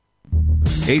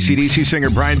AC/DC singer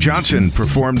Brian Johnson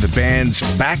performed the band's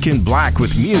Back in Black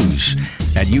with Muse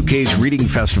at UK's Reading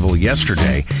Festival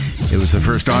yesterday. It was the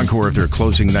first encore of their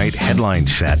closing night headline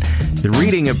set. The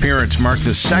Reading appearance marked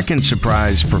the second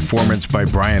surprise performance by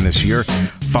Brian this year,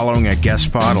 following a guest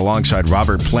spot alongside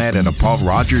Robert Plant at a Paul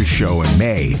Rogers show in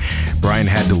May. Brian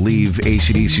had to leave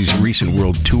AC/DC's recent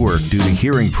world tour due to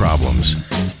hearing problems.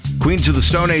 Queens of the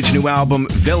Stone Age new album,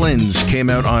 Villains, came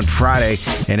out on Friday,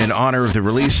 and in honor of the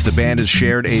release, the band has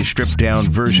shared a stripped-down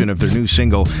version of their new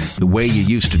single, The Way You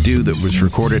Used to Do, that was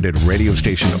recorded at a radio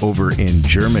station over in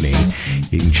Germany.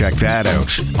 You can check that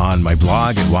out on my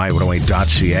blog at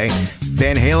y108.ca.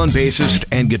 Van Halen bassist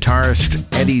and guitarist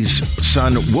Eddie's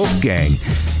son Wolfgang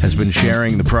has been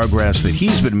sharing the progress that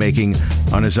he's been making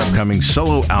on his upcoming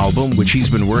solo album, which he's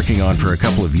been working on for a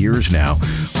couple of years now.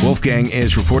 Wolfgang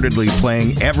is reportedly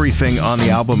playing everything on the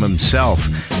album himself,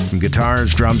 from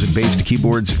guitars, drums, and bass to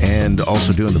keyboards, and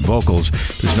also doing the vocals.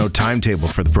 There's no timetable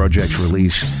for the project's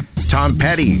release. Tom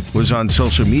Petty was on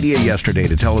social media yesterday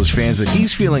to tell his fans that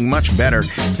he's feeling much better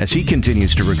as he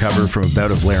continues to recover from a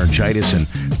bout of laryngitis and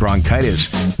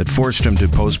bronchitis that forced him to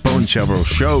postpone several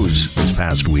shows this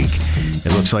past week.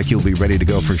 It looks like he'll be ready to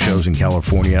go for shows in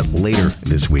California later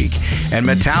this week. And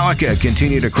Metallica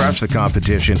continue to crush the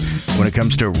competition when it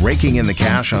comes to raking in the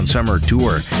cash on summer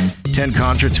tour. 10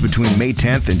 concerts between May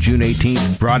 10th and June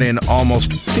 18th brought in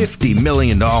almost $50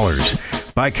 million.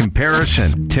 By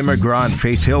comparison, Tim McGraw and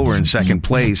Faith Hill were in second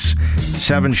place.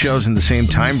 7 shows in the same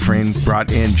time frame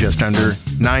brought in just under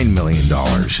 $9 million.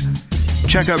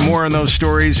 Check out more on those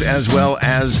stories as well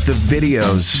as the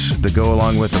videos that go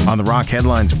along with them on the Rock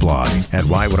Headlines blog at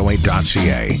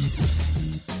y108.ca.